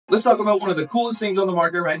Let's talk about one of the coolest things on the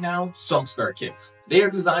market right now, soft start kits. They are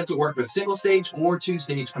designed to work with single stage or two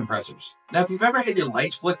stage compressors. Now, if you've ever had your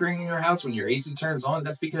lights flickering in your house when your AC turns on,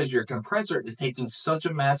 that's because your compressor is taking such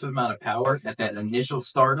a massive amount of power at that initial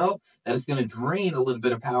startup that it's going to drain a little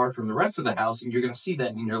bit of power from the rest of the house, and you're going to see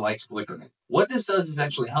that in your lights flickering. What this does is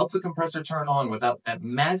actually helps the compressor turn on without that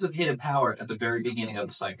massive hit of power at the very beginning of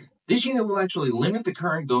the cycle. This unit will actually limit the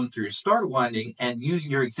current going through your start winding and use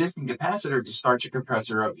your existing capacitor to start your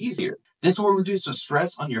compressor up easier. This will reduce the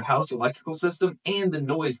stress on your house electrical system and the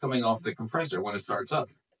noise coming off the compressor when it starts up.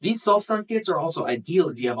 These soft start kits are also ideal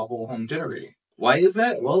if you have a whole home generator. Why is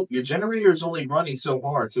that? Well, your generator is only running so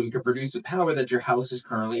hard so it can produce the power that your house is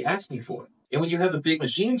currently asking for. And when you have a big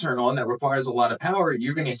machine turn on that requires a lot of power,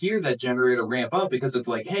 you're going to hear that generator ramp up because it's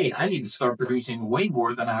like, hey, I need to start producing way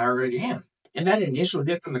more than I already am. And that initial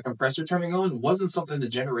hit from the compressor turning on wasn't something the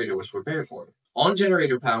generator was prepared for. On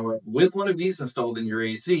generator power, with one of these installed in your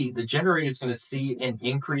AC, the generator is going to see an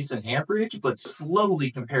increase in amperage, but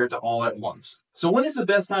slowly compared to all at once. So when is the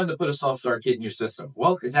best time to put a soft start kit in your system?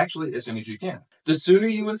 Well, it's actually as soon as you can. The sooner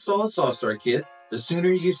you install a soft start kit, the sooner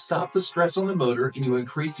you stop the stress on the motor and you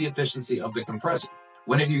increase the efficiency of the compressor.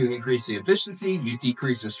 Whenever you increase the efficiency, you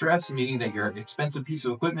decrease the stress, meaning that your expensive piece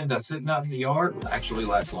of equipment that's sitting out in the yard will actually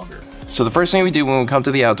last longer. So the first thing we do when we come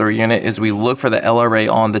to the outdoor unit is we look for the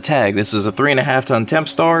LRA on the tag. This is a 3.5 ton temp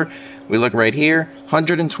star. We look right here,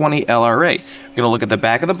 120 LRA. We're gonna look at the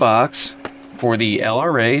back of the box. For the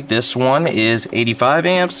LRA, this one is 85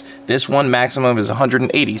 amps. This one maximum is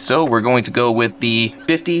 180. So we're going to go with the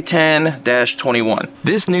 5010-21.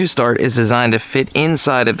 This NuStart is designed to fit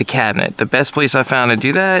inside of the cabinet. The best place I found to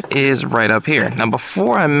do that is right up here. Now,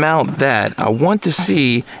 before I mount that, I want to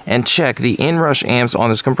see and check the inrush amps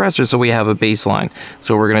on this compressor so we have a baseline.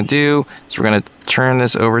 So what we're gonna do is we're gonna turn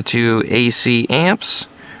this over to AC amps.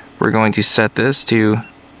 We're going to set this to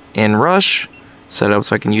inrush, set it up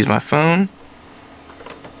so I can use my phone.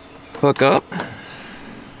 Hook up,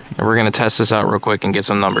 and we're going to test this out real quick and get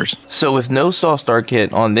some numbers. So with no soft start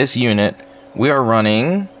kit on this unit, we are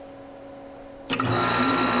running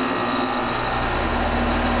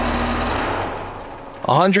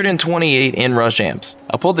 128 inrush amps.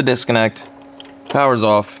 I pulled the disconnect, power's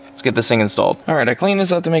off. Let's get this thing installed. All right, I cleaned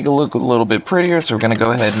this up to make it look a little bit prettier, so we're going to go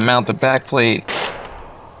ahead and mount the back plate.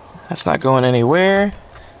 That's not going anywhere.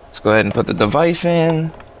 Let's go ahead and put the device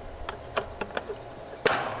in.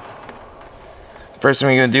 First thing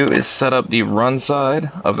we're going to do is set up the run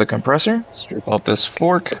side of the compressor. Strip off this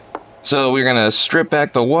fork. So we're going to strip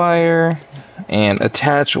back the wire and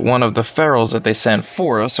attach one of the ferrules that they sent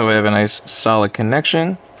for us so we have a nice solid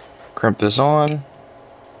connection. Crimp this on.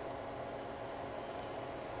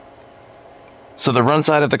 So the run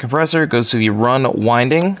side of the compressor goes to the run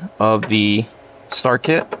winding of the start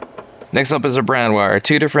kit. Next up is a brown wire,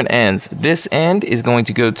 2 different ends. This end is going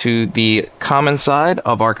to go to the common side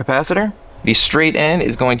of our capacitor. The straight end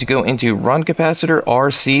is going to go into run capacitor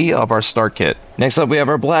RC of our start kit. Next up we have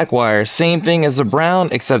our black wire, same thing as the brown,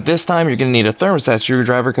 except this time you're going to need a thermostat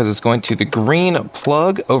screwdriver because it's going to the green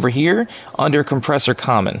plug over here under compressor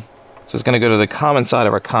common. So it's going to go to the common side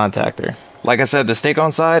of our contactor. Like I said, the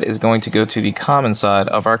stake-on side is going to go to the common side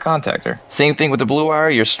of our contactor. Same thing with the blue wire.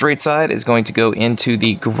 Your straight side is going to go into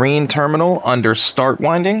the green terminal under start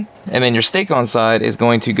winding. And then your stake-on side is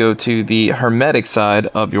going to go to the hermetic side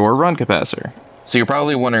of your run capacitor. So you're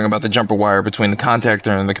probably wondering about the jumper wire between the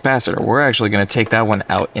contactor and the capacitor. We're actually going to take that one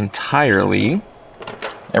out entirely.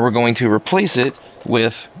 And we're going to replace it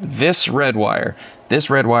with this red wire. This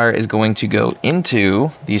red wire is going to go into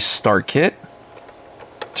the start kit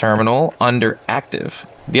terminal under active.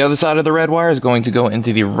 The other side of the red wire is going to go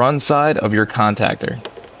into the run side of your contactor.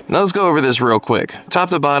 Now let's go over this real quick.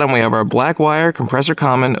 Top to bottom, we have our black wire compressor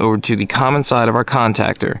common over to the common side of our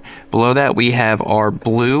contactor. Below that, we have our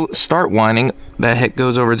blue start winding that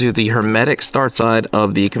goes over to the hermetic start side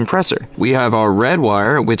of the compressor. We have our red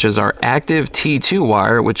wire, which is our active T2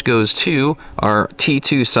 wire, which goes to our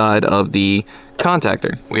T2 side of the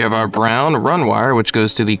contactor. We have our brown run wire, which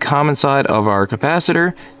goes to the common side of our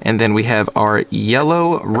capacitor, and then we have our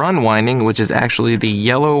yellow run winding, which is actually the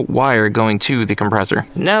yellow wire going to the compressor.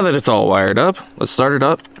 Now that it's all wired up, let's start it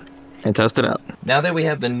up and test it out. Now that we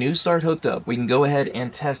have the NuStart hooked up, we can go ahead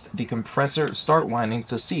and test the compressor start winding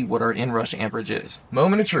to see what our inrush amperage is.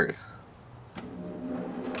 Moment of truth.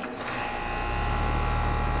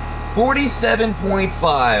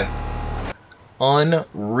 47.5.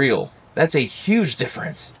 Unreal. That's a huge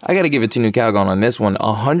difference. I gotta give it to Nu-Calgon on this one.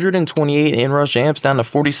 128 inrush amps down to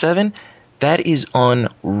 47. That is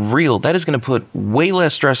unreal. That is going to put way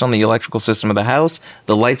less stress on the electrical system of the house.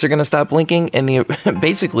 The lights are going to stop blinking, and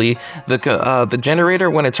basically the generator,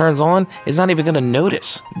 when it turns on, is not even going to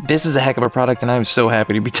notice. This is a heck of a product, and I'm so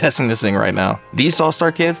happy to be testing this thing right now. These soft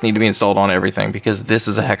start kits need to be installed on everything because this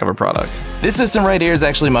is a heck of a product. This system right here is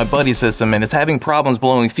actually my buddy's system, and it's having problems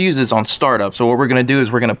blowing fuses on startup. So what we're going to do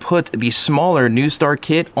is we're going to put the smaller NuStart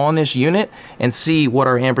kit on this unit and see what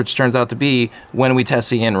our amperage turns out to be when we test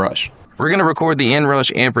the inrush. We're going to record the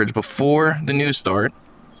inrush amperage before the NuStart.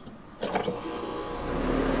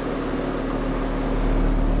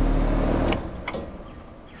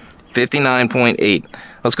 59.8.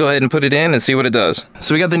 Let's go ahead and put it in and see what it does.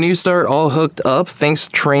 So we got the NuStart all hooked up. Thanks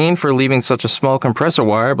Train for leaving such a small compressor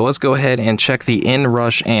wire, but let's go ahead and check the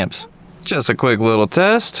inrush amps. Just a quick little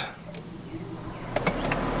test.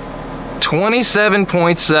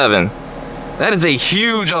 27.7. That is a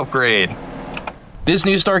huge upgrade. This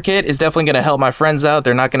NuStart kit is definitely going to help my friends out.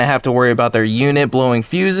 They're not going to have to worry about their unit blowing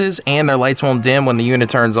fuses, and their lights won't dim when the unit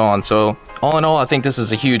turns on. So all in all, I think this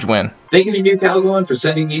is a huge win. Thank you to Nu-Calgon for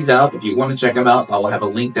sending these out. If you want to check them out, I'll have a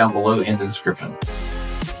link down below in the description.